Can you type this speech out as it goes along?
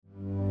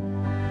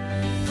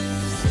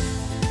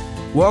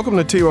Welcome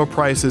to T. Rowe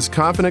Price's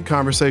Confident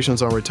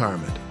Conversations on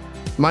Retirement.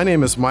 My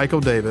name is Michael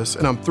Davis,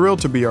 and I'm thrilled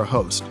to be your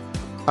host.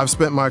 I've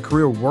spent my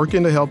career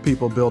working to help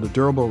people build a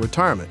durable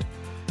retirement.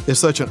 It's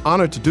such an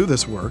honor to do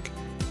this work,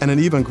 and an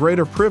even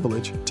greater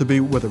privilege to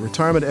be with the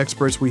retirement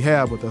experts we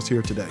have with us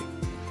here today.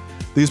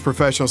 These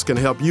professionals can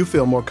help you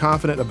feel more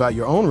confident about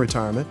your own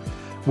retirement,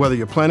 whether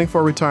you're planning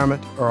for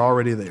retirement or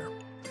already there.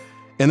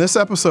 In this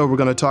episode, we're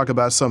going to talk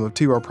about some of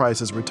T. Rowe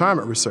Price's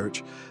retirement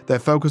research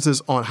that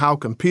focuses on how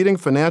competing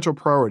financial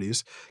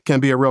priorities can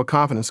be a real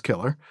confidence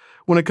killer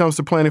when it comes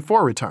to planning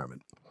for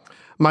retirement.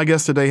 My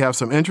guests today have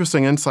some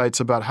interesting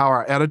insights about how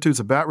our attitudes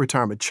about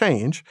retirement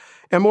change,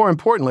 and more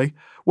importantly,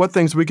 what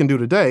things we can do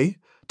today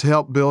to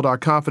help build our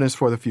confidence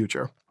for the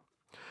future.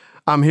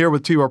 I'm here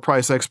with T. Rowe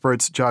Price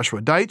experts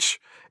Joshua Deitch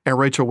and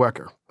Rachel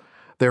Wecker.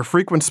 They're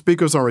frequent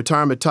speakers on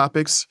retirement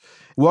topics.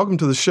 Welcome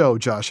to the show,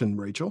 Josh and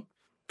Rachel.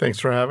 Thanks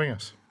for having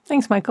us.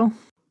 Thanks, Michael.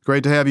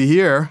 Great to have you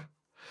here.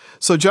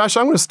 So, Josh,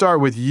 I'm going to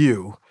start with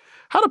you.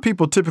 How do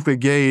people typically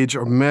gauge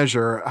or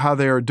measure how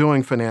they are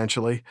doing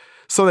financially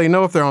so they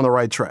know if they're on the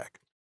right track?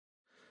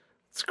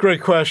 It's a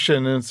great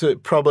question, and it's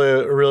probably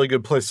a really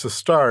good place to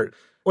start.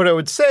 What I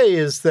would say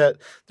is that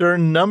there are a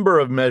number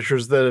of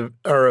measures that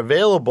are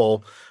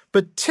available,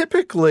 but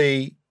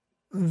typically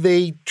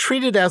they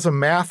treat it as a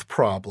math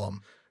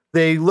problem.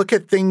 They look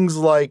at things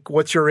like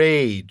what's your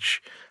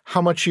age,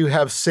 how much you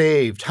have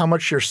saved, how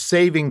much you're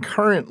saving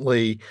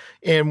currently,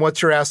 and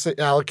what's your asset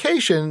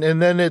allocation,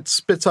 and then it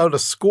spits out a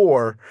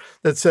score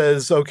that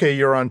says, okay,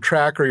 you're on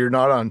track or you're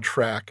not on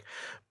track.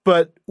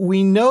 But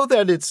we know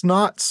that it's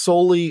not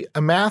solely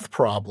a math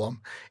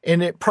problem,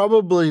 and it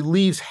probably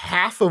leaves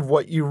half of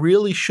what you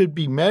really should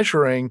be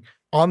measuring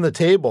on the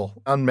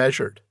table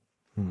unmeasured.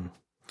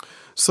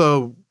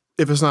 So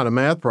if it's not a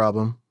math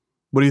problem,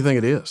 what do you think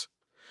it is?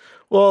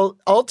 Well,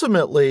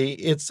 ultimately,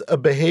 it's a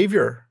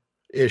behavior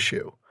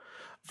issue.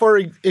 For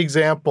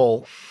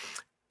example,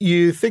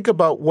 you think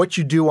about what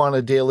you do on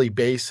a daily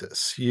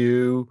basis.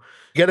 You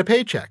get a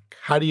paycheck.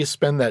 How do you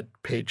spend that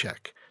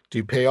paycheck? Do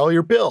you pay all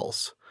your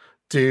bills?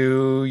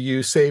 Do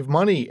you save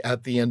money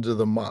at the end of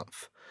the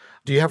month?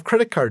 Do you have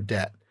credit card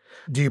debt?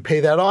 Do you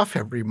pay that off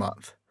every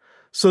month?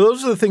 So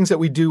those are the things that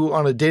we do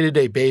on a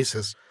day-to-day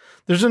basis.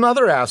 There's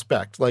another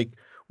aspect like,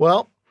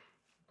 well,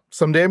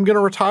 someday I'm going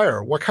to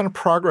retire. What kind of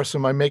progress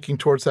am I making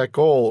towards that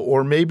goal?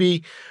 Or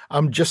maybe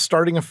I'm just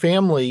starting a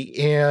family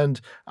and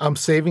I'm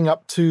saving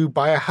up to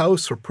buy a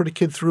house or put a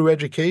kid through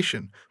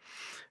education.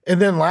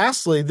 And then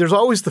lastly, there's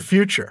always the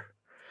future.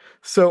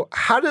 So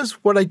how does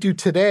what I do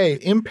today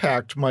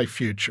impact my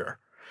future?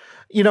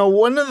 You know,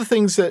 one of the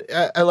things that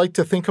I like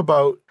to think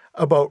about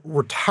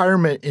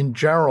retirement in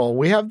general,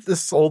 we have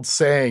this old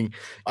saying,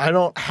 I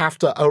don't have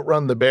to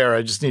outrun the bear,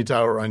 I just need to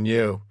outrun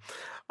you.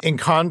 In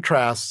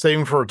contrast,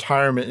 saving for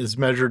retirement is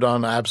measured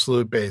on an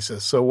absolute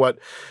basis. So what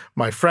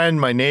my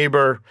friend, my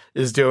neighbor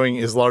is doing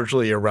is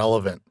largely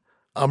irrelevant.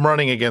 I'm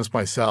running against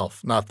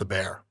myself, not the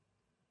bear.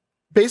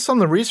 Based on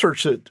the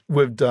research that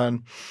we've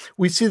done,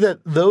 we see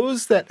that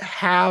those that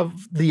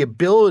have the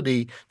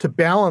ability to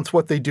balance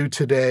what they do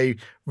today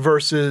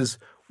versus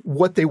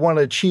what they want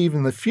to achieve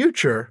in the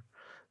future,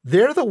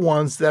 they're the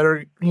ones that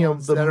are,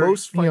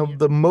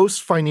 the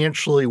most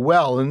financially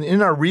well. And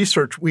in our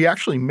research, we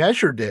actually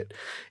measured it.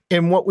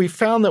 And what we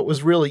found that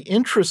was really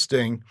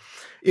interesting,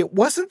 it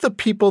wasn't the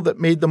people that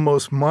made the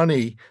most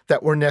money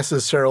that were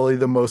necessarily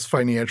the most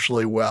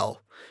financially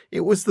well.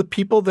 It was the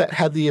people that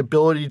had the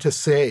ability to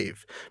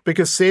save,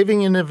 because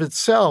saving in of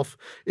itself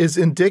is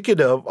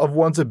indicative of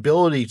one's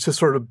ability to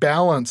sort of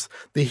balance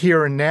the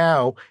here and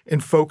now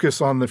and focus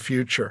on the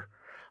future.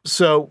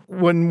 So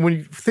when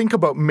we think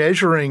about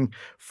measuring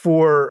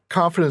for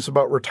confidence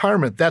about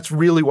retirement, that's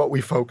really what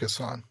we focus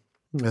on.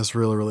 That's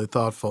really, really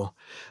thoughtful.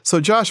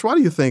 So, Josh, why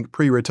do you think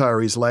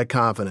pre-retirees lack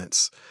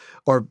confidence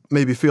or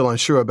maybe feel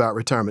unsure about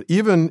retirement,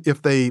 even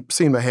if they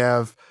seem to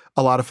have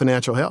a lot of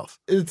financial health?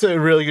 It's a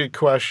really good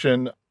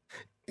question.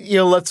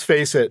 Let's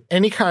face it,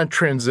 any kind of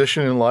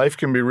transition in life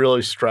can be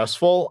really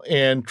stressful,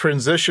 and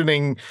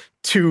transitioning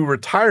to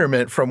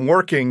retirement from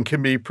working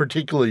can be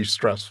particularly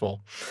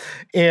stressful.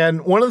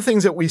 And one of the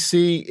things that we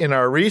see in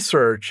our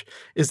research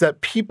is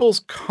that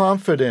people's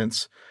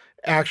confidence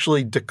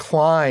actually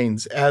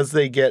declines as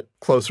they get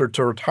closer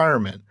to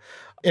retirement.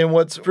 And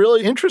what's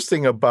really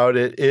interesting about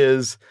it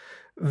is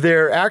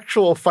their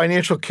actual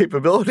financial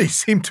capabilities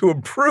seem to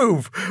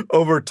improve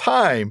over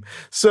time.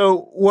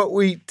 So what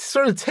we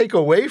sort of take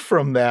away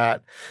from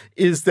that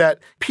is that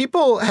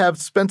people have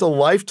spent a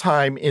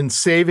lifetime in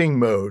saving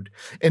mode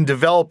and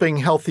developing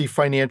healthy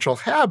financial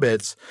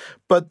habits,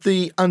 but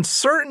the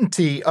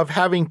uncertainty of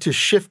having to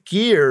shift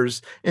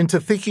gears into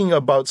thinking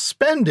about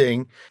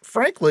spending,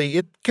 frankly,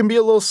 it can be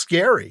a little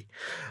scary.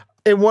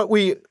 And what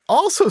we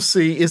also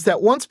see is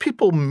that once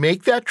people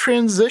make that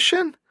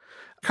transition,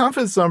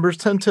 confidence numbers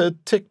tend to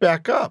tick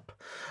back up.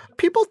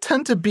 People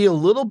tend to be a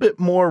little bit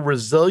more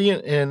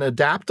resilient and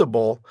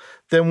adaptable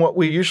than what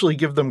we usually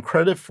give them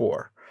credit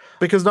for.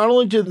 Because not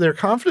only do their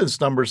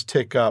confidence numbers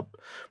tick up,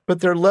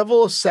 but their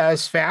level of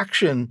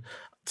satisfaction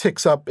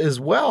ticks up as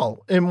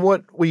well. And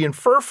what we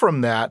infer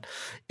from that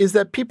is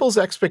that people's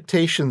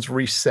expectations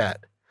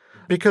reset.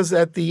 Because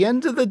at the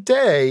end of the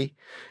day,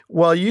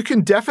 while you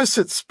can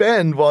deficit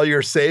spend while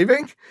you're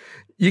saving,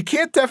 you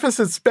can't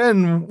deficit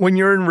spend when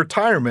you're in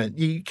retirement.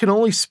 You can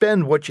only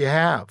spend what you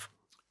have.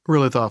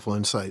 Really thoughtful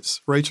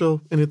insights.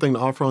 Rachel, anything to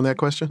offer on that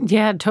question?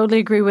 Yeah, totally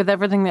agree with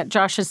everything that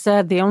Josh has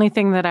said. The only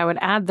thing that I would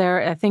add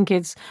there, I think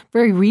it's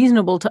very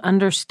reasonable to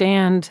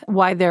understand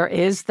why there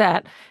is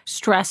that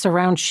stress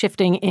around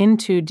shifting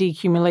into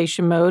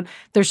decumulation mode.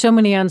 There's so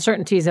many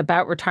uncertainties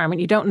about retirement.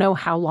 You don't know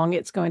how long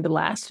it's going to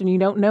last, and you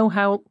don't know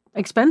how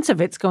expensive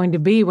it's going to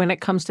be when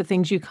it comes to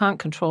things you can't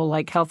control,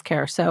 like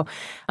healthcare. So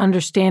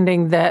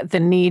understanding the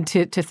need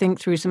to think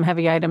through some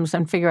heavy items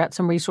and figure out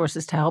some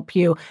resources to help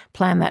you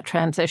plan that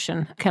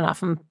transition can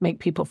often make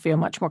people feel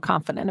much more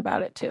confident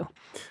about it too.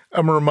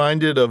 I'm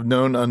reminded of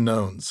known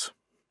unknowns.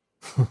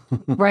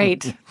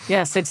 Right.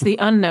 Yes, it's the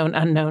unknown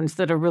unknowns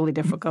that are really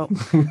difficult.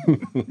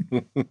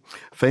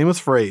 Famous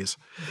phrase.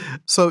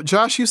 So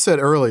Josh, you said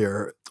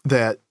earlier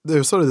that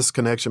there's sort of this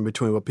connection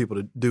between what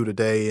people do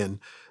today and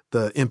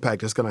the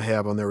impact it's going to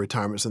have on their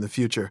retirements in the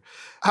future.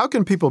 How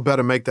can people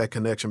better make that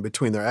connection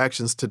between their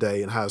actions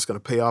today and how it's going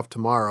to pay off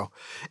tomorrow?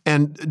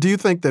 And do you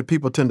think that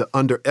people tend to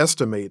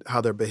underestimate how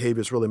their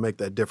behaviors really make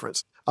that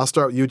difference? I'll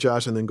start with you,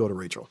 Josh, and then go to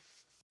Rachel.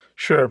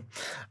 Sure.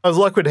 As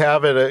luck would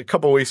have it, a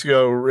couple of weeks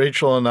ago,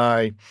 Rachel and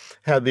I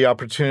had the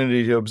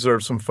opportunity to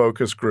observe some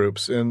focus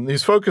groups. And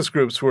these focus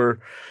groups were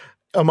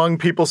among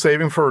people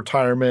saving for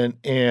retirement,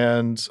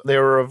 and they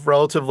were of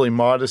relatively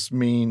modest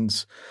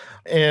means.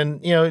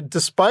 And,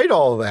 despite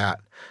all of that,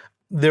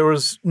 there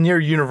was near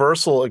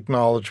universal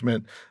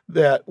acknowledgement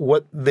that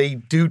what they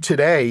do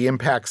today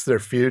impacts their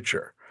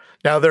future.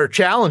 Now, there are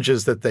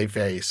challenges that they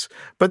face,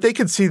 but they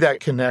can see that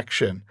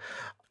connection.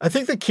 I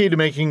think the key to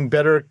making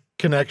better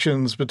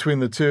connections between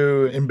the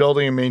two in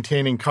building and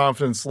maintaining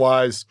confidence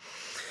lies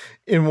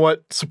in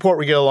what support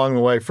we get along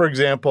the way. For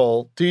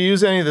example, do you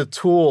use any of the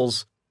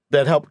tools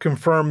that help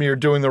confirm you're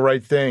doing the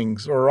right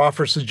things or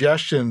offer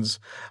suggestions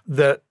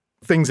that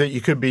things that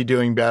you could be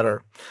doing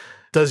better?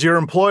 Does your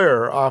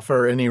employer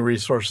offer any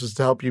resources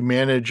to help you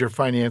manage your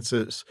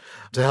finances,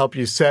 to help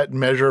you set and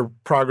measure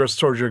progress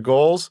towards your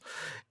goals?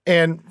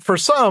 And for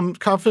some,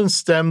 confidence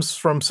stems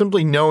from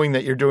simply knowing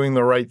that you're doing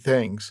the right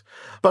things.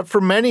 But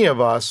for many of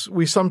us,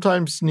 we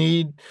sometimes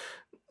need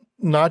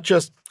not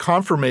just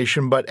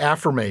confirmation, but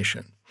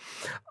affirmation.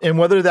 And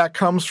whether that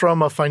comes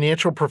from a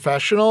financial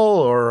professional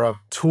or a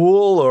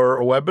tool or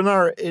a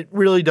webinar, it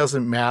really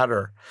doesn't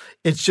matter.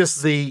 It's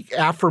just the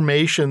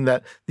affirmation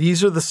that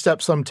these are the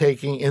steps I'm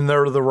taking and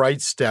they're the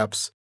right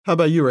steps. How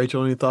about you,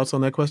 Rachel? Any thoughts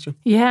on that question?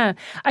 Yeah,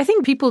 I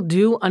think people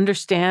do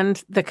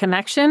understand the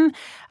connection.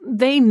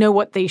 They know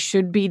what they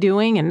should be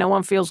doing, and no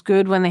one feels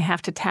good when they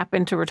have to tap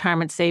into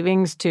retirement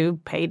savings to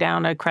pay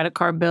down a credit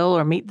card bill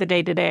or meet the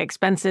day-to-day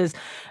expenses.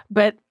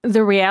 But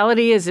the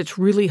reality is it's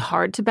really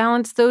hard to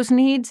balance those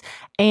needs,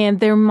 and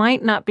there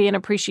might not be an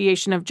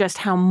appreciation of just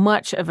how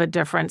much of a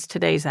difference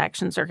today's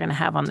actions are going to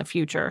have on the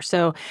future.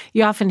 So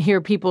you often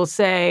hear people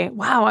say,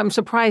 wow, I'm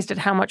surprised at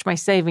how much my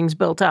savings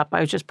built up.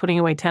 I was just putting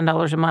away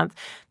 $10 a month.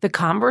 The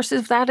converse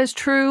of that is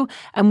true,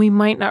 and we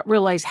might not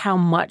realize how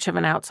much of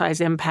an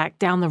outsized impact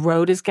down the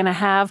road is going to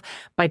have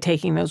by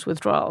taking those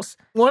withdrawals.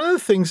 One of the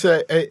things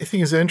that I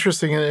think is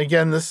interesting, and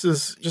again, this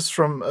is just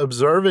from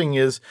observing,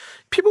 is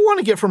people want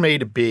to get from A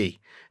to B,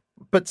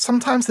 but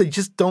sometimes they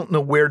just don't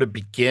know where to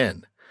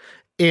begin.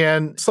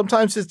 And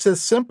sometimes it's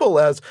as simple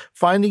as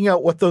finding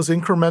out what those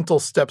incremental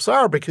steps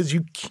are, because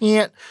you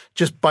can't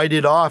just bite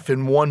it off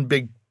in one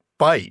big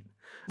bite.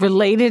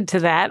 Related to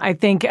that, I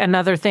think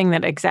another thing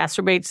that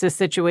exacerbates this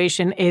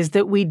situation is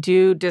that we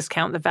do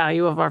discount the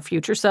value of our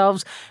future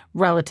selves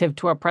relative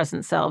to our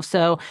present selves.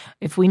 So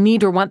if we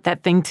need or want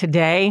that thing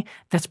today,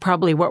 that's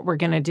probably what we're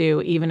going to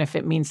do, even if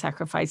it means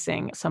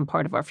sacrificing some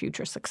part of our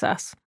future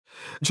success.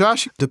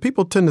 Josh, do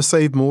people tend to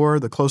save more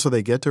the closer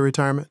they get to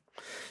retirement?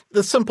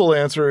 The simple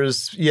answer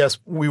is yes,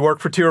 we work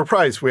for T. Rowe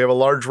Price. We have a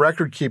large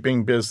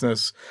record-keeping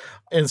business.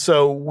 And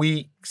so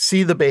we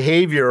see the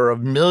behavior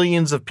of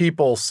millions of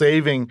people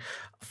saving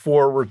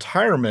for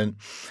retirement.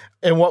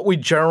 And what we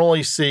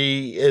generally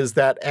see is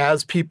that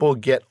as people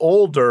get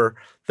older,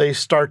 they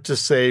start to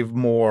save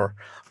more.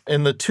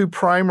 And the two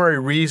primary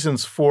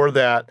reasons for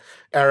that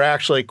are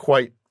actually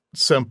quite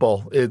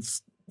simple.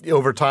 It's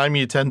over time,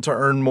 you tend to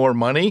earn more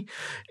money.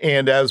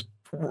 And as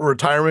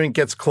retirement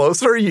gets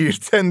closer, you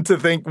tend to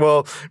think,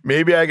 well,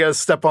 maybe I got to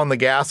step on the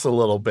gas a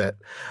little bit.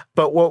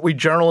 But what we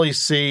generally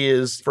see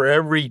is for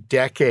every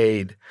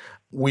decade,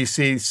 we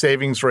see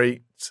savings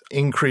rates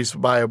increase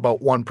by about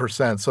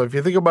 1%. So if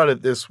you think about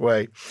it this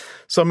way,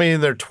 somebody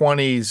in their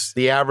 20s,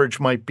 the average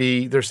might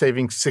be they're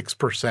saving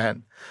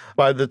 6%.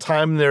 By the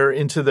time they're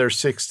into their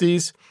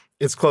 60s,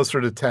 it's closer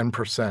to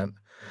 10%.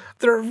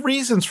 There are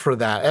reasons for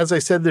that. As I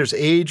said, there's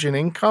age and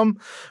income,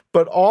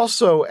 but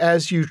also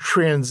as you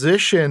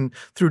transition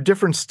through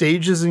different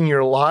stages in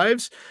your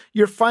lives,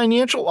 your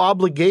financial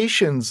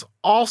obligations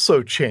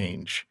also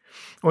change.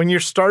 When you're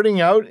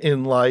starting out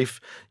in life,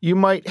 you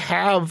might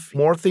have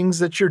more things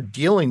that you're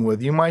dealing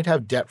with. You might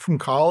have debt from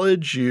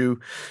college. You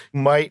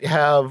might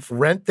have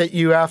rent that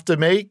you have to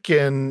make,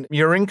 and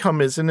your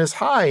income isn't as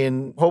high.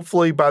 And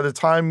hopefully by the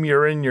time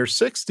you're in your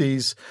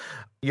 60s,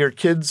 your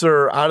kids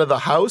are out of the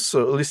house,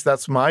 so at least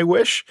that's my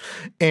wish,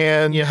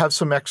 and you have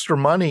some extra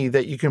money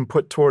that you can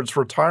put towards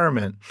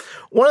retirement.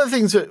 One of the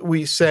things that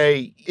we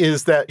say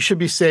is that you should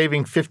be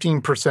saving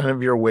 15%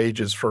 of your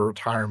wages for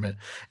retirement.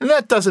 And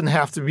that doesn't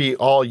have to be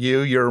all you.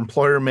 Your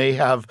employer may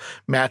have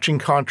matching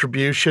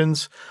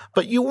contributions,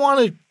 but you want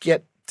to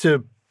get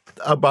to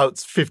about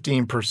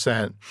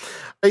 15%.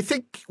 I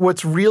think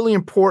what's really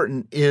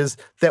important is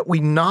that we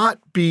not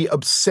be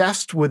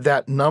obsessed with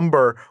that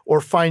number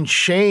or find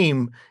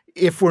shame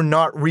if we're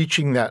not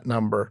reaching that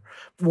number.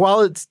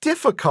 While it's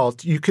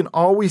difficult, you can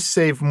always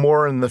save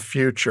more in the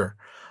future.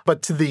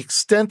 But to the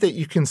extent that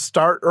you can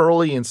start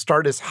early and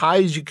start as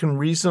high as you can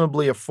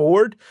reasonably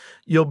afford,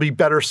 you'll be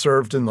better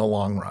served in the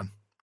long run.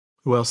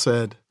 Well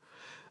said.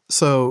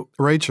 So,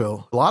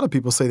 Rachel, a lot of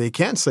people say they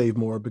can't save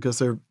more because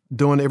they're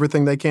doing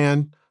everything they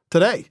can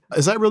today.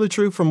 Is that really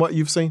true from what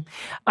you've seen?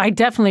 I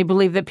definitely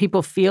believe that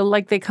people feel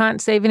like they can't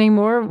save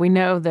anymore. We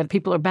know that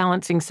people are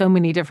balancing so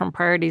many different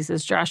priorities,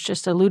 as Josh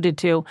just alluded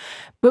to.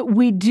 But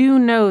we do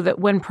know that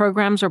when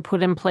programs are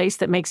put in place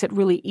that makes it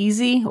really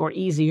easy or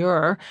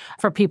easier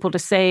for people to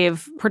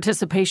save,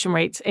 participation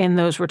rates in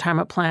those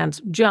retirement plans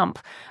jump.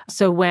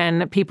 So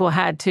when people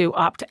had to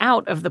opt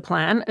out of the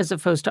plan as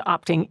opposed to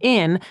opting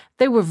in,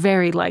 they were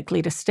very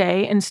likely to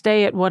stay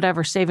at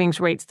whatever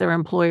savings rates their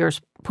employers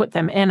put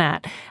them in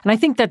at. And I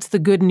think that's the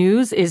good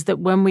news, is that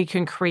when we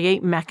can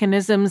create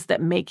mechanisms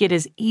that make it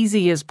as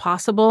easy as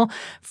possible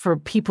for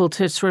people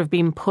to sort of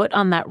be put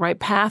on that right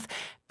path,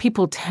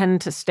 people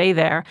tend to stay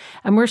there.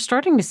 And we're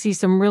starting to see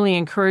some really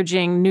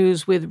encouraging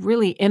news with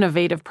really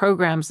innovative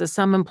programs, as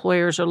some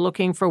employers are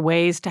looking for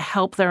ways to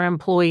help their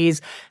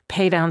employees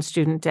pay down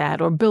student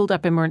debt or build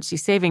up emergency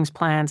savings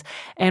plans.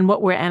 And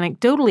what we're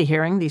anecdotally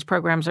hearing, these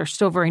programs are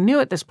still very new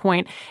at this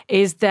point,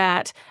 is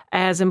that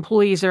as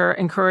employees are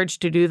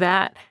encouraged to do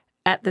that,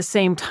 at the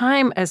same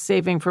time as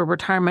saving for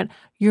retirement,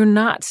 you're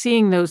not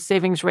seeing those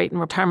savings rate and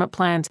retirement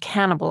plans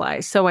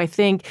cannibalize. So I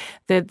think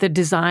that the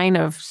design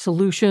of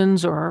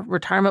solutions or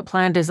retirement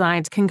plan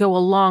designs can go a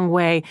long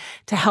way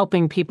to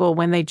helping people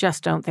when they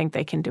just don't think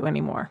they can do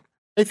anymore.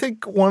 I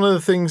think one of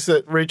the things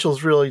that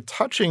Rachel's really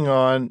touching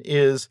on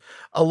is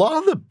a lot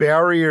of the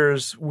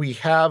barriers we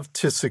have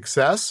to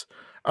success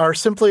are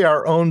simply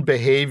our own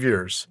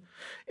behaviors.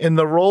 And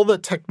the role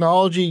that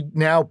technology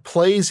now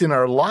plays in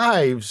our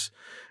lives,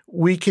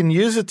 we can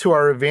use it to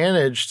our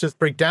advantage to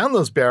break down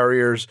those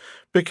barriers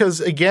because,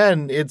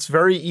 again, it's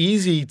very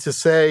easy to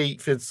say,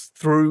 if it's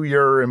through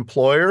your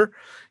employer,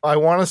 I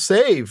want to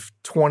save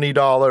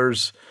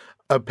 $20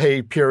 a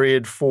pay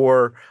period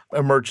for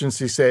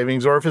emergency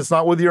savings. Or if it's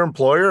not with your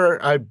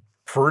employer, I'm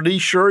pretty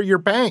sure your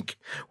bank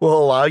will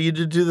allow you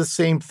to do the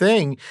same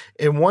thing.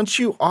 And once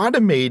you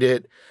automate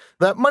it,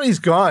 that money's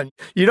gone.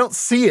 You don't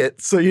see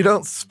it, so you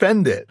don't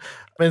spend it.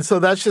 And so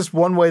that's just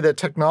one way that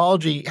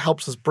technology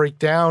helps us break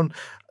down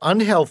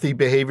unhealthy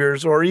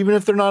behaviors, or even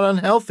if they're not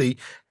unhealthy,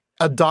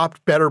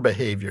 adopt better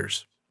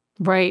behaviors.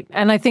 Right.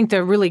 And I think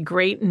the really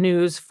great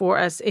news for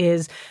us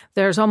is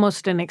there's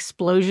almost an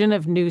explosion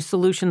of new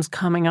solutions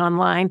coming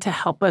online to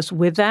help us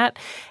with that.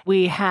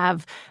 We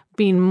have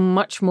been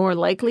much more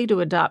likely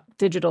to adopt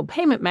digital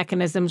payment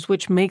mechanisms,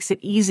 which makes it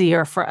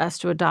easier for us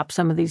to adopt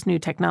some of these new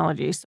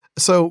technologies.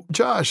 So,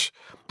 Josh,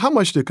 how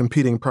much do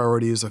competing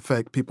priorities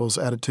affect people's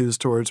attitudes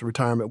towards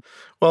retirement?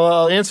 Well,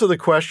 I'll answer the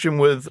question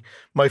with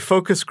my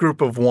focus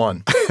group of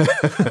one.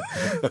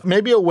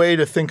 Maybe a way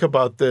to think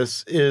about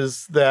this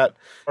is that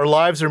our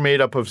lives are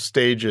made up of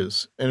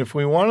stages. And if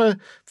we want to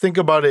think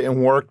about it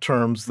in work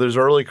terms, there's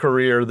early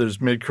career,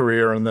 there's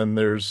mid-career, and then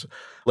there's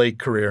late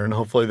career. And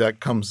hopefully that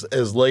comes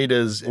as late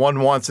as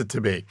one wants it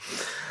to be.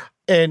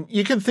 And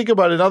you can think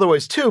about it in other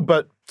ways too,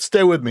 but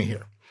stay with me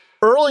here.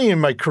 Early in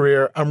my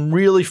career, I'm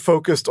really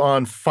focused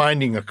on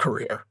finding a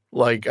career.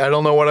 Like, I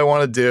don't know what I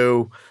want to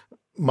do.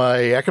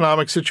 My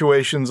economic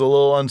situation's a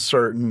little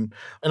uncertain.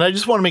 And I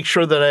just want to make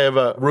sure that I have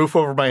a roof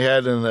over my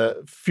head and a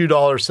few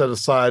dollars set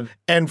aside.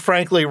 And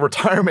frankly,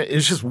 retirement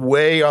is just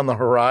way on the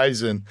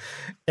horizon.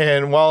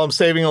 And while I'm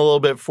saving a little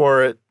bit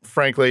for it,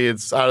 frankly,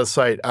 it's out of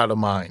sight, out of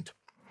mind.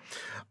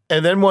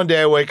 And then one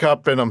day I wake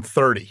up and I'm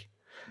 30.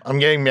 I'm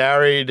getting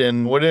married,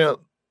 and wouldn't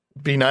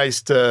it be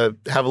nice to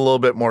have a little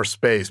bit more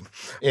space?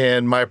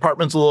 And my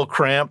apartment's a little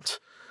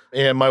cramped,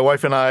 and my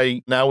wife and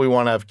I, now we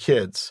want to have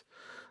kids.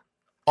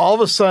 All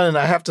of a sudden,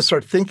 I have to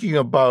start thinking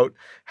about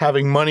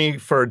having money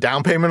for a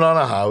down payment on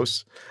a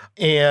house.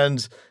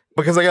 And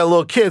because I got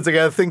little kids, I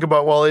got to think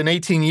about, well, in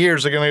 18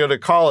 years, they're going to go to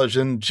college,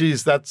 and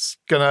geez, that's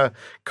going to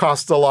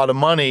cost a lot of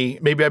money.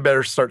 Maybe I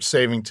better start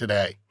saving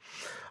today.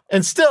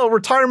 And still,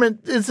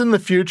 retirement is in the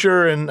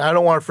future, and I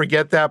don't want to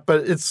forget that,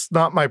 but it's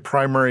not my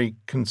primary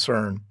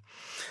concern.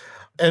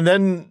 And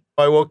then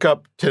I woke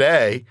up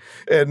today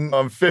and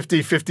I'm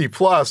 50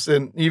 plus.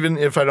 And even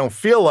if I don't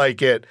feel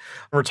like it,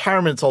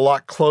 retirement's a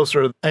lot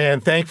closer.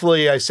 And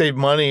thankfully, I saved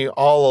money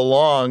all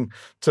along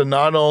to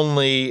not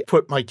only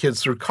put my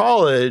kids through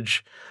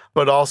college,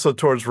 but also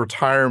towards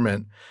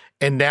retirement.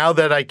 And now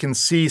that I can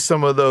see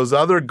some of those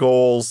other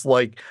goals,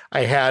 like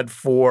I had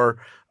for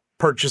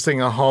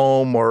purchasing a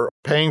home or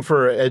paying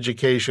for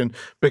education,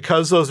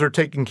 because those are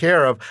taken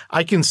care of,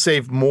 I can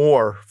save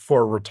more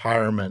for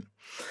retirement.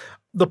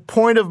 The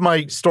point of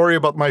my story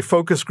about my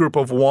focus group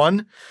of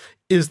one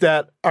is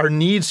that our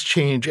needs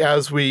change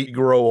as we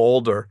grow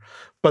older.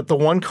 But the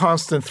one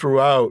constant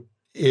throughout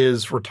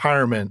is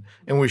retirement,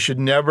 and we should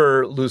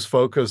never lose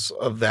focus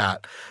of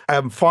that.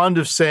 I'm fond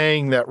of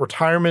saying that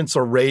retirement's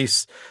a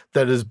race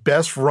that is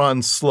best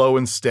run slow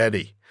and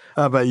steady.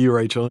 How about you,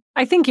 Rachel?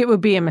 I think it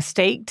would be a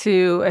mistake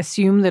to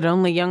assume that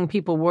only young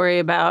people worry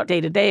about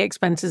day-to-day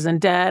expenses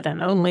and debt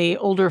and only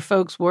older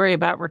folks worry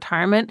about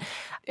retirement.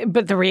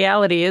 But the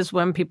reality is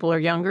when people are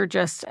younger,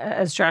 just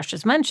as Josh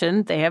just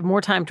mentioned, they have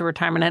more time to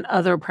retirement and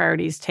other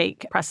priorities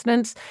take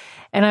precedence.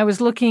 And I was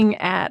looking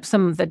at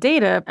some of the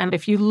data, and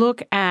if you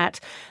look at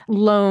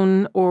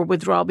loan or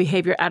withdrawal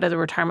behavior out of the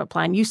retirement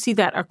plan, you see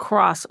that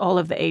across all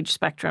of the age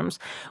spectrums.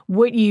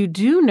 What you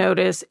do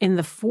notice in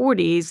the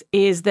 40s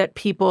is that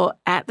people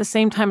at the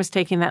same time as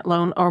taking that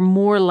loan are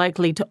more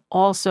likely to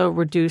also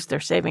reduce their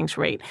savings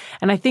rate.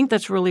 And I think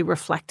that's really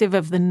reflective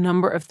of the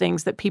number of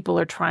things that people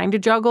are trying to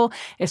juggle,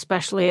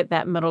 especially at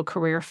that middle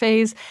career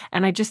phase.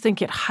 And I just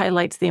think it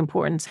highlights the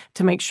importance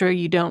to make sure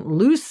you don't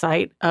lose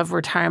sight of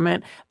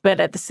retirement, but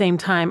at the same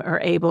time are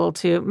able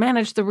to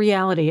manage the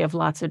reality of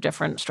lots of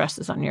different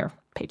stresses on your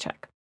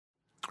paycheck.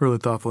 Really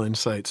thoughtful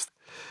insights.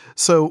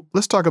 So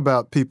let's talk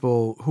about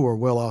people who are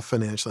well off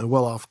financially,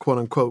 well off, quote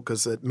unquote,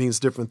 because it means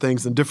different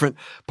things in different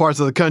parts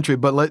of the country.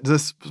 But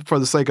just for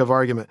the sake of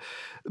argument,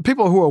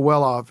 people who are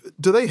well off,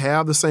 do they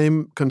have the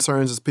same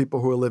concerns as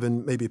people who are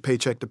living maybe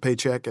paycheck to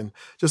paycheck? And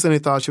just any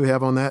thoughts you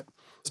have on that?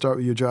 Start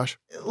with you, Josh.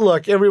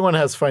 Look, everyone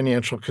has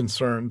financial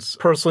concerns.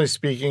 Personally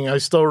speaking, I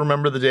still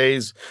remember the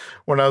days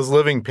when I was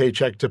living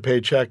paycheck to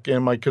paycheck,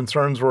 and my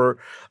concerns were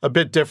a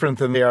bit different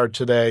than they are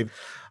today.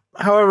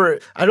 However,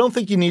 I don't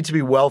think you need to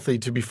be wealthy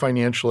to be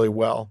financially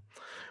well.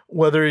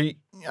 Whether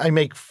I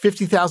make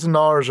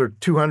 $50,000 or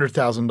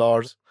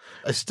 $200,000,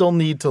 I still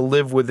need to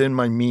live within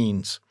my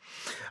means.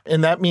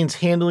 And that means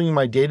handling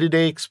my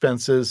day-to-day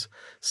expenses,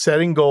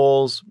 setting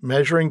goals,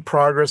 measuring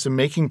progress and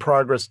making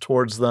progress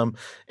towards them,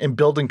 and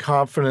building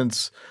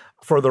confidence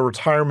for the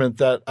retirement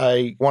that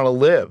I want to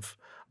live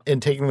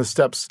and taking the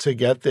steps to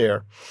get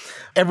there.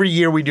 Every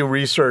year we do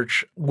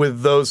research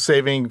with those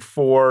saving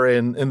for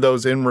and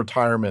those in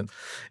retirement.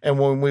 And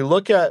when we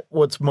look at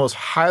what's most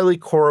highly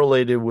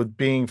correlated with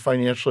being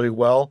financially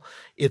well,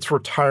 it's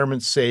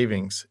retirement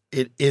savings.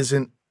 It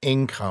isn't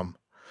income.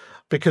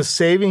 Because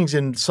savings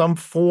in some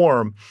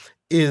form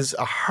is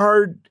a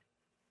hard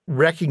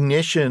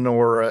recognition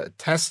or a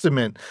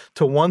testament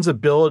to one's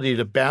ability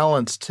to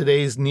balance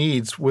today's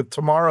needs with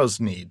tomorrow's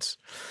needs.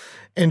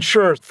 And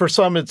sure, for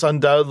some, it's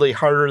undoubtedly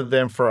harder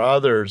than for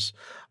others,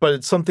 but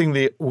it's something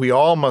that we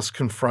all must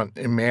confront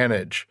and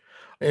manage.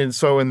 And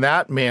so in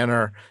that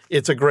manner,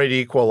 it's a great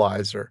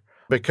equalizer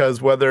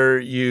because whether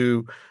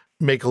you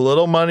make a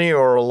little money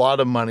or a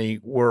lot of money,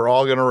 we're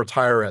all going to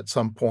retire at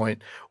some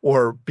point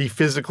or be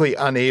physically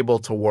unable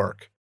to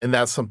work. And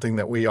that's something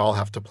that we all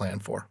have to plan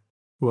for.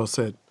 Well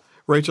said.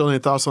 Rachel, any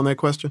thoughts on that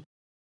question?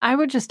 I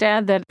would just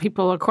add that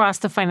people across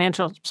the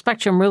financial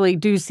spectrum really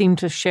do seem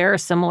to share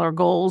similar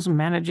goals,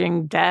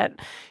 managing debt,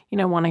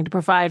 wanting to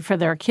provide for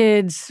their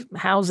kids,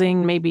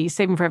 housing, maybe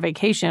saving for a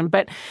vacation.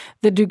 But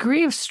the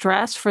degree of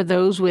stress for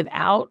those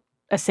without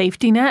a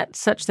safety net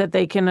such that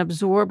they can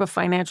absorb a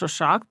financial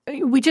shock,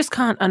 we just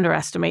can't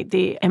underestimate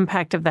the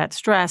impact of that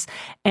stress.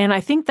 And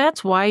I think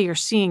that's why you're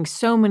seeing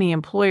so many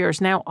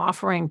employers now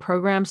offering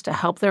programs to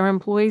help their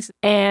employees.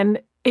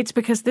 And it's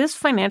because this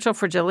financial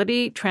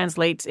fragility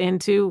translates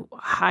into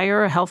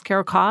higher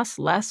healthcare costs,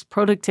 less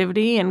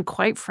productivity, and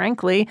quite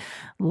frankly,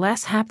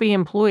 less happy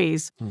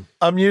employees.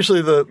 I'm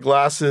usually the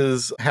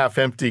glasses half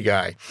empty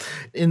guy.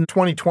 In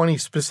 2020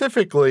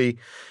 specifically,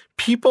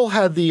 people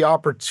had the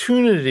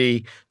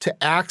opportunity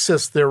to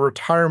access their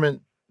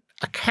retirement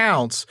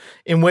accounts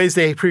in ways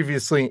they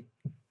previously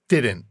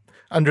didn't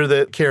under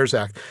the CARES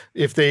Act.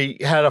 If they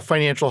had a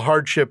financial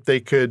hardship,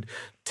 they could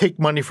take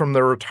money from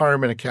their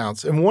retirement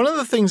accounts. And one of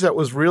the things that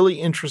was really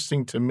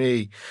interesting to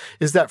me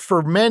is that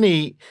for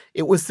many,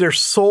 it was their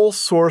sole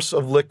source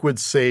of liquid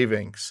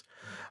savings.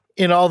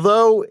 And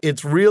although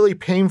it's really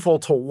painful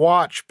to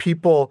watch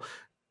people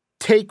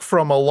take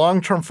from a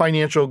long-term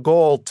financial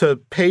goal to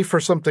pay for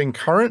something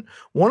current,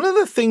 one of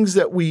the things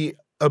that we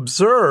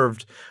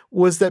observed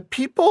was that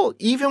people,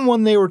 even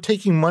when they were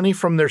taking money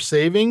from their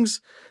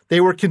savings, they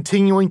were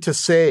continuing to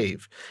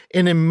save.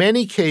 And in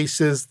many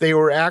cases, they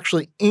were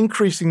actually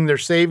increasing their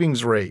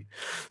savings rate.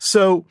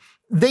 So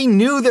they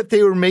knew that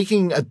they were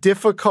making a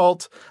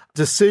difficult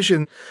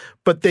decision,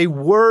 but they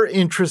were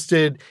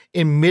interested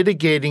in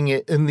mitigating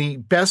it in the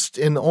best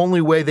and the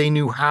only way they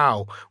knew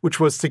how, which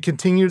was to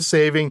continue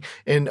saving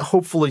and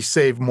hopefully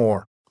save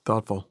more.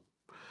 Thoughtful.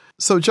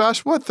 So,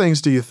 Josh, what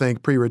things do you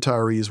think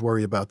pre-retirees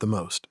worry about the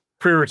most?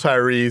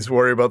 Pre-retirees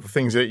worry about the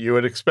things that you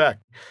would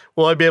expect.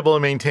 Will I be able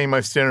to maintain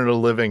my standard of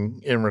living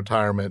in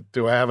retirement?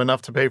 Do I have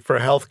enough to pay for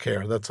health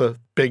care? That's a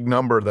big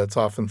number that's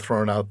often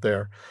thrown out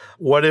there.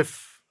 What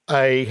if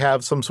I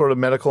have some sort of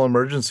medical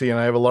emergency and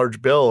I have a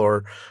large bill,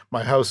 or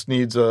my house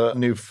needs a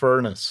new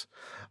furnace?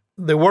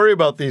 They worry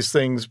about these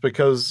things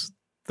because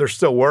they're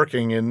still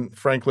working and,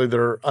 frankly,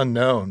 they're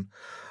unknown.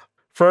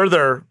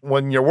 Further,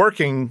 when you're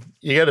working,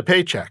 you get a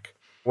paycheck,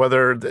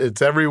 whether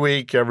it's every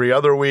week, every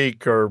other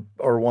week, or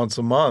once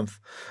a month.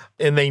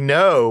 And they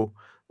know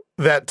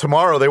that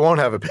tomorrow they won't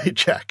have a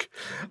paycheck.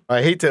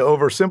 I hate to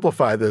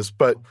oversimplify this,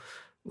 but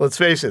let's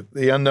face it,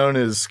 the unknown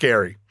is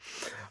scary.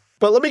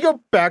 But let me go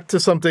back to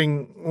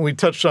something we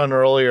touched on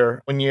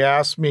earlier. When you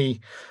asked me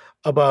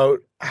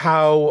about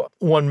how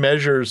one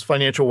measures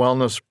financial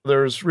wellness,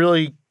 there's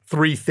really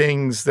three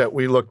things that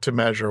we look to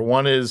measure.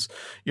 One is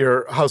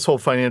your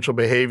household financial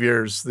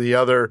behaviors. The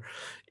other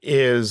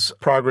is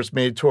progress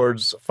made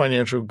towards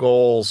financial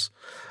goals.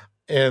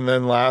 And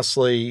then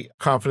lastly,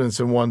 confidence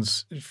in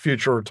one's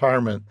future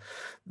retirement.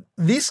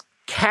 These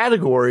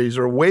categories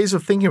or ways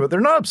of thinking about it,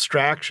 they're not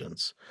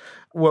abstractions.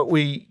 What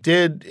we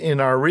did in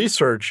our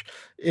research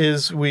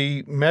is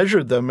we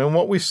measured them. And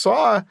what we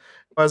saw,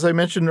 as I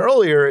mentioned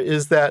earlier,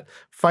 is that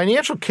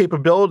financial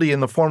capability in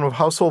the form of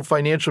household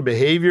financial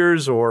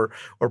behaviors or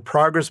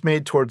progress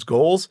made towards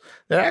goals,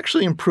 that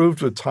actually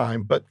improved with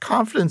time, but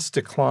confidence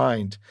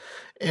declined.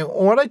 And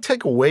what I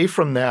take away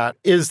from that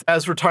is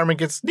as retirement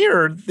gets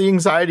nearer, the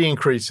anxiety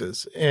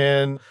increases.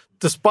 And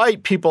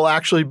despite people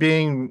actually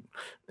being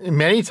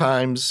many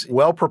times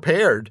well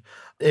prepared,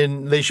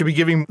 and they should be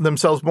giving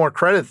themselves more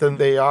credit than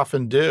they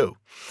often do.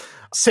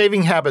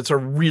 Saving habits are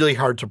really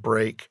hard to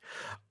break.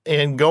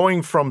 And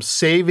going from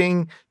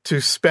saving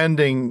to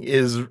spending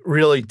is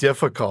really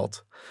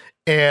difficult.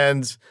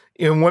 And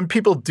when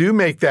people do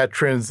make that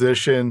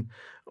transition,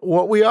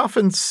 what we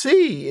often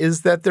see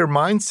is that their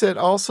mindset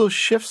also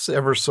shifts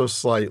ever so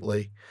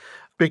slightly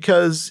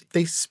because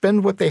they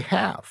spend what they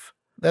have.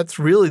 That's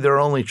really their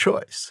only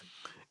choice.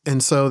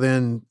 And so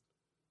then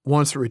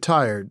once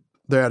retired,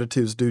 their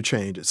attitudes do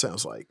change, it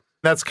sounds like.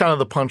 That's kind of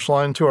the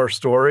punchline to our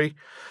story.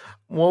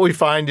 What we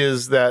find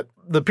is that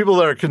the people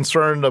that are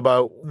concerned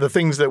about the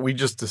things that we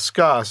just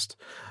discussed,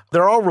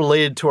 they're all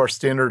related to our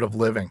standard of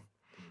living.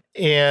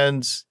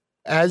 And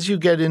as you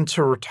get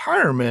into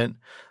retirement,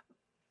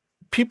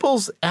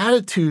 people's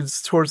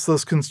attitudes towards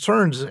those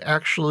concerns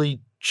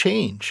actually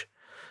change.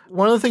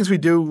 One of the things we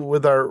do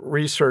with our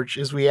research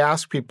is we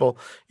ask people,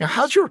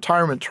 how's your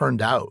retirement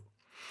turned out?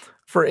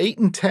 For 8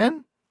 and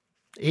 10,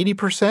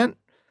 80%,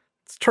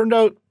 it's turned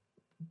out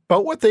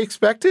about what they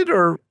expected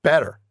or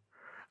better.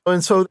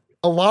 And so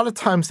a lot of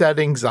times that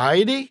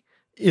anxiety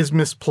is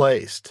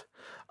misplaced.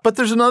 But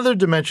there's another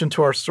dimension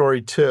to our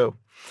story too.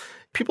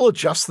 People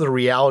adjust to the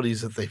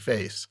realities that they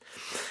face.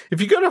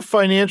 If you go to a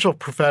financial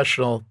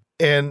professional,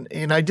 and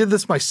I did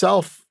this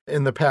myself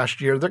in the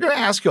past year, they're going to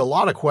ask you a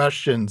lot of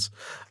questions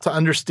to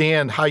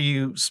understand how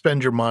you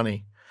spend your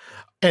money.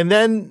 And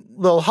then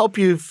they'll help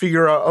you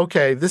figure out,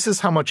 okay, this is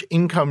how much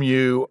income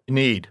you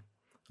need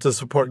to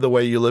support the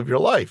way you live your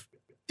life.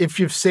 If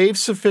you've saved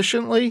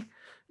sufficiently,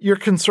 your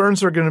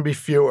concerns are going to be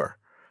fewer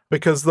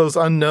because those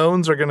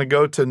unknowns are going to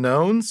go to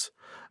knowns.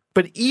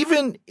 But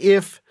even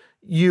if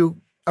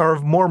you are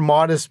of more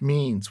modest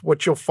means,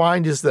 what you'll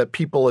find is that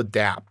people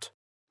adapt.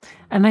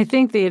 And I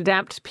think the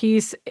adapt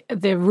piece,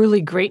 the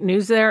really great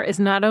news there is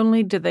not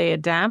only do they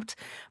adapt,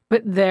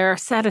 but their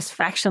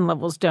satisfaction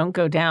levels don't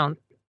go down.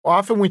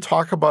 Often we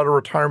talk about a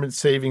retirement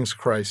savings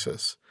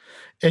crisis.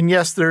 And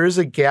yes, there is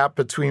a gap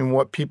between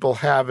what people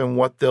have and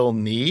what they'll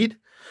need.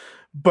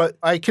 But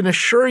I can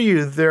assure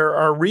you there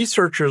are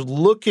researchers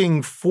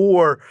looking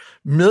for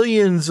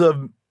millions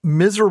of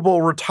miserable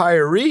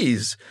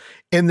retirees,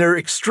 and they're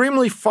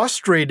extremely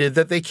frustrated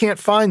that they can't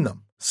find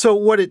them. So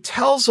what it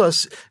tells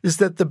us is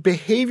that the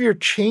behavior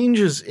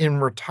changes in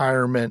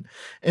retirement,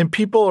 and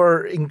people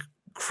are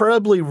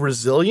incredibly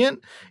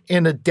resilient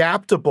and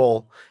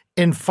adaptable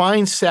and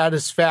find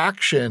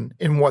satisfaction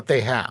in what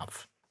they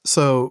have.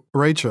 So,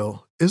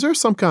 Rachel, is there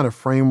some kind of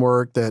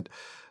framework that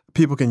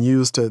people can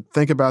use to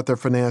think about their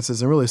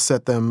finances and really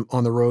set them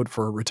on the road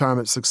for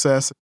retirement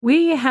success?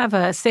 We have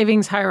a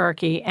savings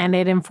hierarchy, and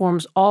it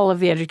informs all of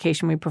the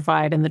education we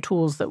provide and the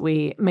tools that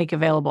we make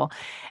available.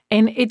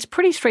 And it's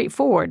pretty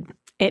straightforward.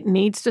 It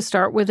needs to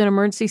start with an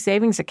emergency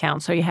savings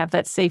account, so you have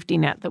that safety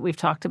net that we've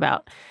talked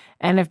about.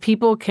 And if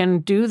people can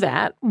do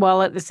that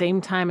while at the same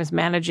time as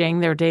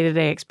managing their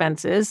day-to-day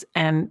expenses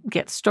and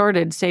get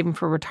started saving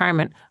for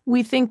retirement,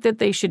 we think that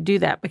they should do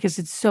that because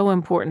it's so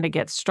important to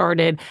get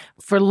started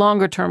for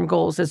longer-term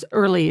goals as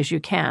early as you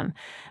can.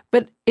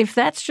 But if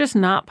that's just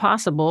not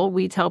possible,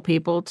 we tell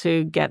people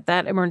to get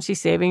that emergency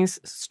savings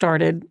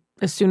started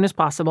as soon as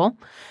possible.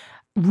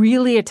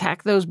 really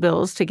attack those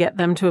bills to get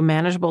them to a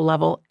manageable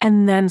level,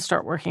 and then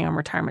start working on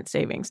retirement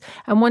savings.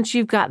 And once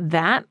you've got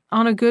that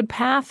on a good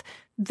path,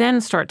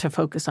 then start to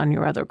focus on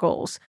your other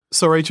goals.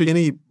 So, Rachel,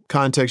 any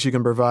context you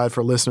can provide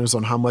for listeners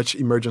on how much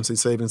emergency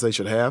savings they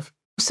should have?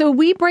 So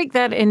we break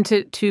that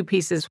into two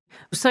pieces.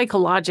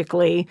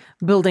 Psychologically,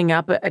 building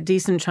up a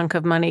decent chunk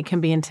of money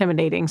can be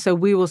intimidating. So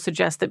we will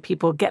suggest that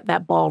people get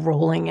that ball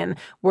rolling and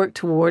work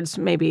towards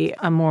maybe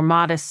a more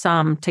modest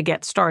sum to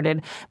get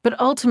started. But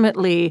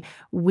ultimately,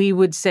 we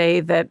would say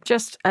that,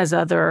 just as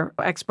other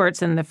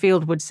experts in the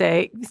field would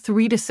say,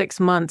 3 to 6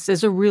 months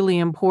is a really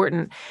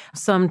important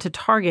sum to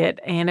target.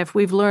 And if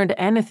we've learned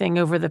anything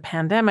over the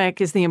pandemic,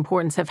 is the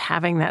importance of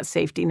having that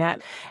safety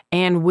net.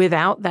 And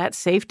without that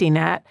safety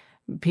net,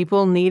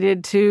 people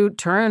needed to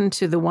turn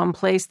to the one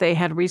place they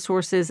had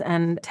resources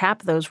and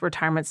tap those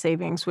retirement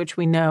savings, which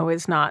we know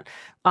is not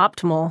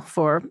optimal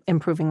for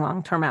improving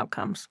long-term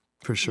outcomes.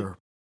 For sure.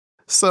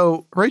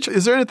 So, Rachel,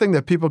 is there anything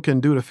that people can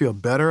do to feel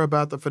better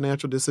about the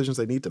financial decisions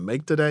they need to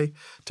make today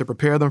to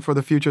prepare them for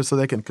the future so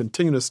they can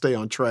continue to stay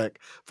on track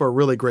for a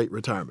really great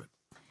retirement?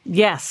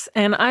 Yes.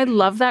 And I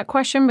love that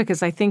question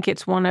because I think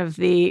it's one of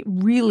the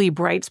really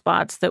bright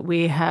spots that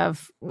we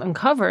have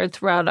uncovered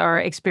throughout our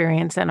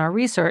experience and our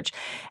research.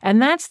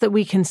 And that's that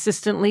we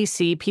consistently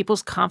see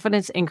people's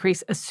confidence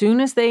increase as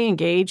soon as they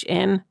engage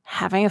in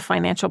having a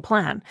financial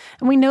plan.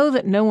 And we know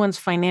that no one's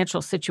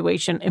financial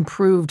situation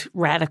improved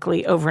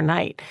radically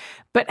overnight.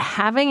 But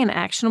having an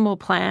actionable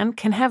plan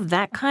can have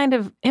that kind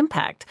of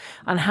impact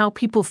on how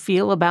people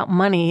feel about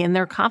money and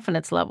their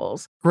confidence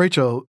levels.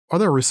 Rachel, are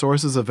there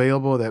resources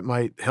available that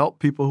might help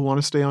people who want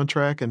to stay on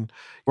track? And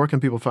where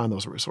can people find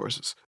those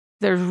resources?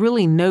 There's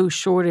really no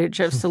shortage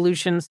of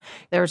solutions.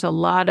 There's a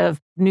lot of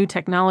new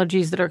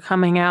technologies that are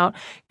coming out,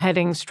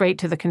 heading straight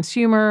to the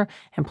consumer.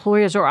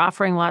 Employers are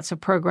offering lots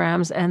of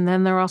programs. And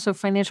then there are also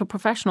financial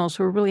professionals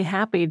who are really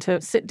happy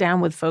to sit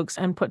down with folks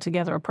and put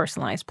together a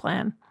personalized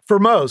plan. For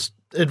most,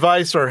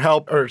 advice or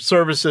help or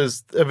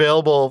services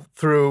available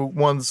through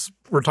one's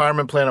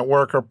retirement plan at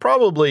work are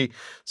probably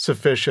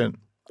sufficient.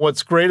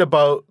 What's great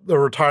about the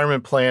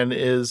retirement plan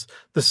is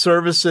the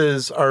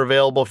services are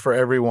available for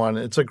everyone.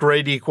 It's a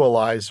great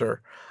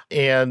equalizer.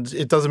 And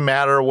it doesn't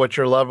matter what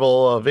your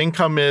level of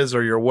income is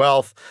or your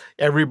wealth.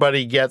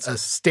 Everybody gets a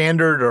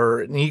standard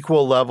or an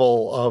equal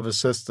level of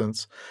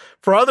assistance.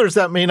 For others,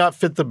 that may not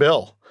fit the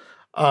bill.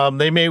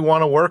 They may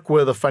want to work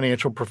with a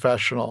financial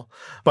professional.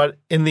 But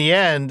in the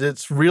end,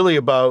 it's really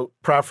about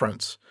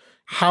preference.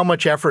 How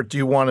much effort do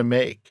you want to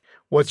make?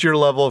 What's your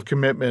level of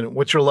commitment?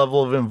 What's your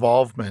level of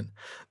involvement?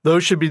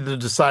 Those should be the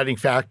deciding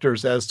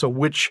factors as to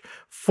which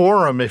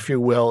forum, if you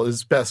will,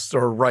 is best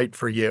or right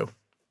for you.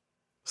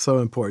 So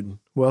important.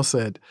 Well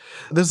said.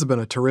 This has been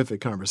a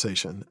terrific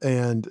conversation,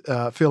 and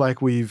I feel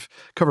like we've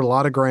covered a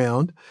lot of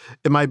ground.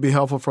 It might be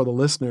helpful for the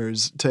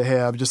listeners to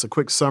have just a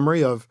quick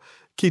summary of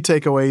key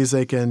takeaways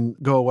they can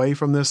go away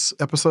from this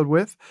episode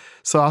with.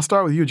 So I'll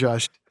start with you,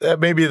 Josh. That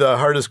may be the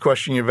hardest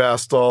question you've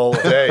asked all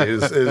day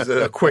is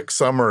a quick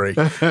summary.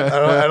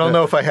 I don't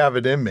know if I have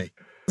it in me.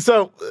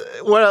 So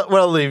what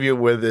I'll leave you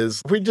with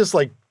is, if we just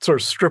sort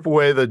of strip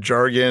away the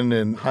jargon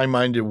and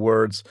high-minded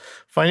words,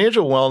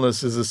 financial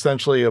wellness is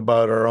essentially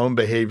about our own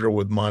behavior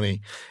with money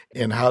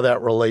and how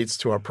that relates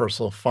to our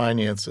personal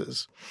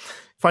finances.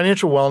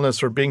 Financial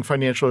wellness, or being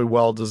financially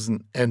well,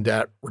 doesn't end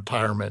at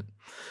retirement.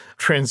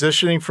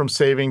 Transitioning from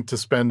saving to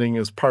spending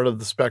is part of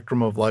the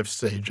spectrum of life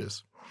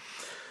stages.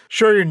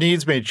 Sure, your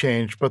needs may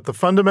change, but the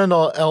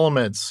fundamental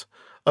elements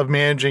of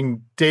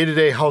managing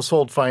day-to-day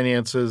household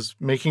finances,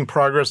 making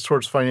progress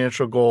towards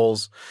financial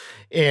goals,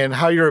 and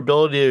how your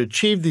ability to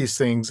achieve these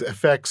things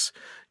affects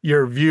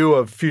your view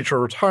of future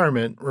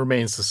retirement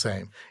remains the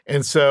same.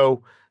 And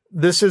so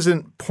this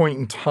isn't point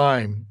in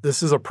time.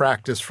 This is a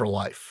practice for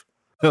life.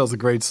 That was a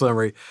great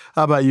summary.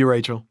 How about you,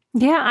 Rachel?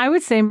 Yeah, I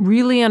would say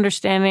really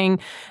understanding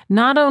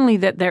not only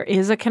that there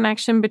is a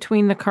connection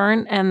between the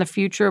current and the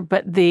future,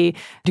 but the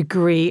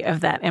degree of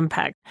that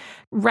impact.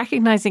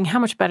 Recognizing how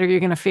much better you're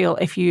going to feel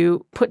if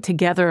you put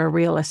together a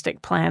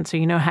realistic plan so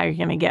you know how you're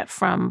going to get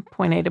from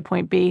point A to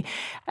point B.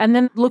 And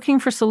then looking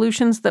for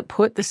solutions that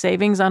put the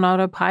savings on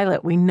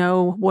autopilot. We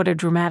know what a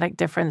dramatic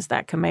difference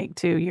that can make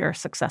to your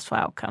successful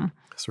outcome.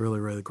 It's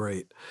really, really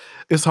great.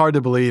 It's hard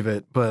to believe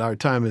it, but our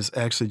time is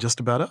actually just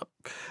about up.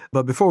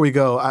 But before we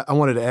go, I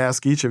wanted to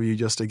ask each of you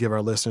just to give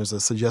our listeners a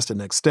suggested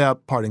next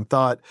step, parting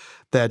thought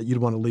that you'd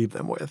want to leave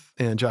them with.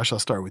 And Josh, I'll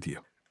start with you.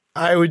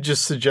 I would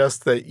just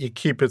suggest that you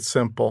keep it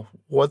simple.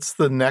 What's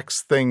the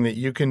next thing that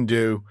you can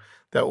do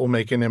that will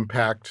make an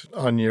impact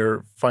on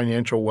your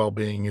financial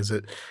well-being? Is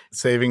it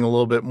saving a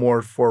little bit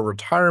more for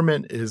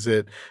retirement? Is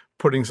it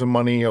putting some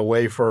money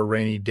away for a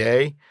rainy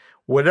day?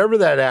 Whatever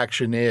that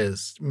action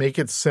is, make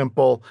it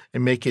simple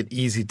and make it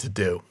easy to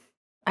do.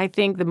 I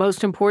think the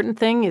most important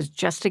thing is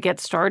just to get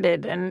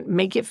started and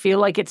make it feel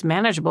like it's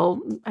manageable,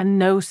 and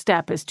no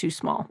step is too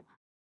small.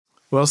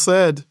 Well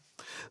said.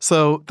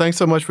 So thanks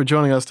so much for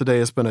joining us today.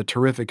 It's been a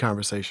terrific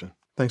conversation.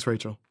 Thanks,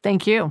 Rachel.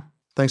 Thank you.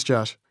 Thanks,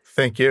 Josh.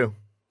 Thank you.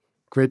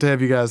 Great to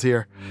have you guys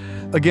here.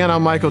 Again,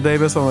 I'm Michael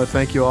Davis. I want to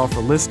thank you all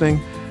for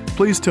listening.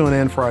 please tune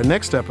in for our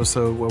next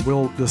episode where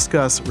we'll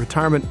discuss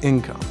retirement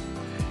income.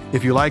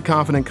 If you like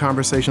Confident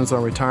Conversations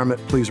on Retirement,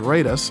 please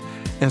rate us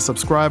and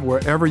subscribe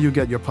wherever you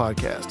get your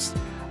podcasts.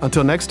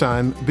 Until next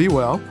time, be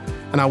well,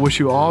 and I wish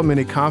you all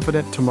many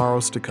confident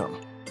tomorrows to come.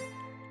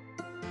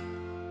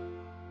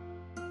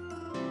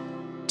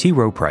 T.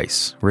 Rowe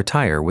Price,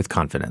 Retire with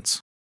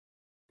Confidence.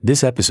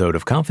 This episode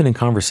of Confident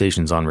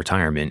Conversations on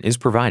Retirement is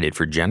provided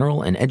for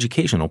general and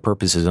educational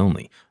purposes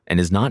only and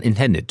is not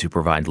intended to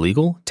provide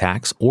legal,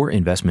 tax, or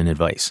investment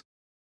advice.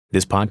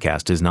 This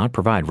podcast does not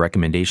provide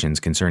recommendations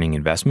concerning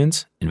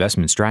investments,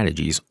 investment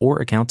strategies, or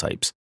account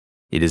types.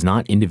 It is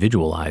not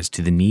individualized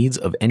to the needs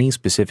of any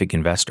specific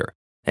investor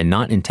and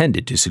not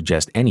intended to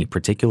suggest any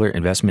particular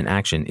investment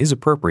action is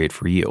appropriate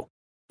for you,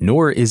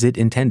 nor is it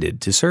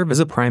intended to serve as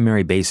a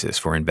primary basis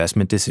for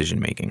investment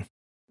decision-making.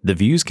 The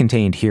views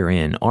contained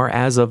herein are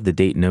as of the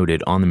date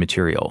noted on the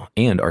material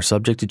and are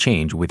subject to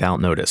change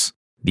without notice.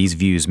 These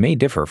views may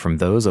differ from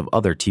those of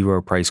other T.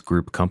 Rowe Price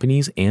Group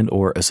companies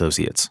and/or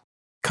associates.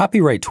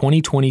 Copyright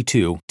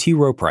 2022 T.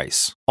 Rowe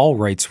Price. All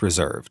rights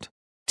reserved.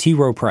 T.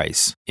 Rowe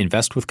Price.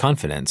 Invest with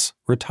confidence.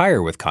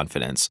 Retire with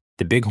confidence.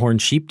 The Bighorn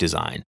Sheep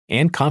Design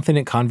and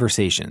Confident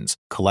Conversations,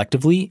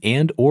 collectively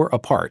and/or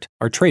apart,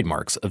 are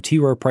trademarks of T.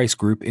 Rowe Price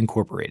Group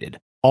Incorporated.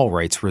 All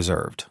rights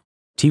reserved.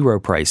 T.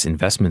 Rowe Price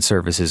Investment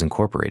Services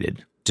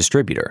Incorporated.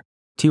 Distributor.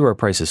 T. Rowe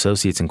Price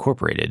Associates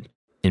Incorporated.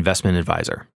 Investment Advisor.